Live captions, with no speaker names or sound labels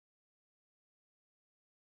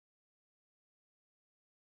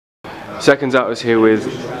Seconds out is here with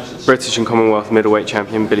British and Commonwealth middleweight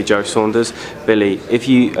champion Billy Joe Saunders. Billy, if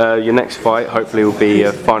you your next fight hopefully will be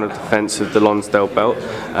a final defence of the Lonsdale belt,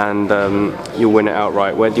 and you'll win it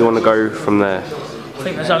outright. Where do you want to go from there? I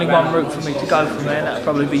think there's only one route for me to go from there, and that'll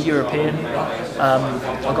probably be European.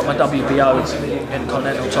 I've got my WBO and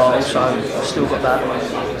Continental title, so I've still got that.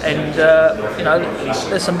 And you know,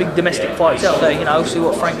 there's some big domestic fights out there. You know, see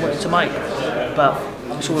what Frank wanted to make, but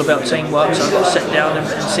it's all about teamwork. So I've got to sit down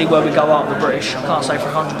and see where we go after the British. I can't say for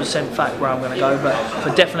 100% fact where I'm going to go, but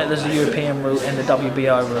for definite there's the European route and the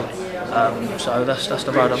WBO route. So that's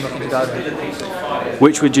the road I'm looking to go down.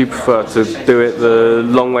 Which would you prefer, to do it the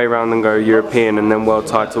long way round and go European and then world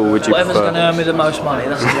title? Would you Whatever's prefer? going to earn me the most money,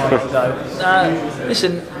 that's the way I'll go.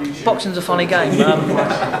 Listen, boxing's a funny game.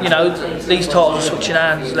 You know, these titles are switching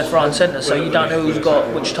hands left, right, and centre, so you don't know who's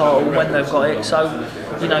got which title when they've got it. So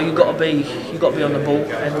you know, you've got to be on the ball,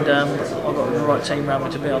 and I've got the right team around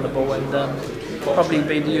me to be on the ball, and probably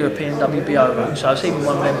be the European WBO route. So it's even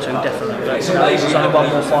one of them two, definitely. But you know, there's only one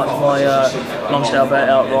more fight for my Lonsdale belt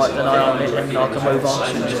outright, then I own it, and I can move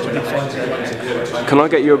on to big things. Can I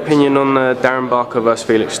get your opinion on Darren Barker versus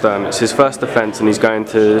Felix Sturm? It's his first defence, and he's going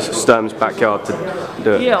to Sturm's backyard to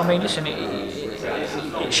do it. Yeah, I mean, listen,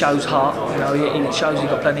 it shows heart. You know, it shows he's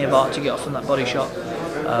got plenty of heart to get off from that body shot.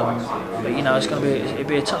 But you know, it'd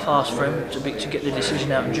be a tough ask for him to get the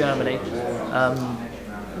decision out in Germany.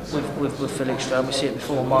 With Felix Sturm, we see it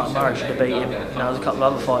before. Martin Murray should have beat him. You know, there's a couple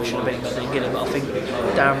of other fights should have beat him, but didn't get him. But I think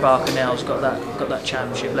Darren Barker now has got that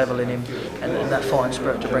championship level in him, and that fighting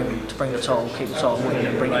spirit to bring the title, keep the title winning,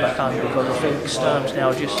 and bring it back home. Because I think Sturm's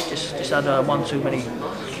now just had one too many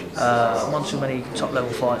top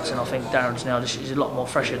level fights, and I think Darren's now is a lot more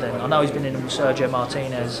fresher than. I know he's been in with Sergio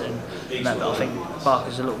Martinez and that, but I think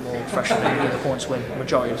Barker's a little more fresher than the points win,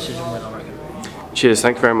 majority decision win, I reckon. Cheers,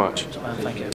 thank you very much. So, man, thank you.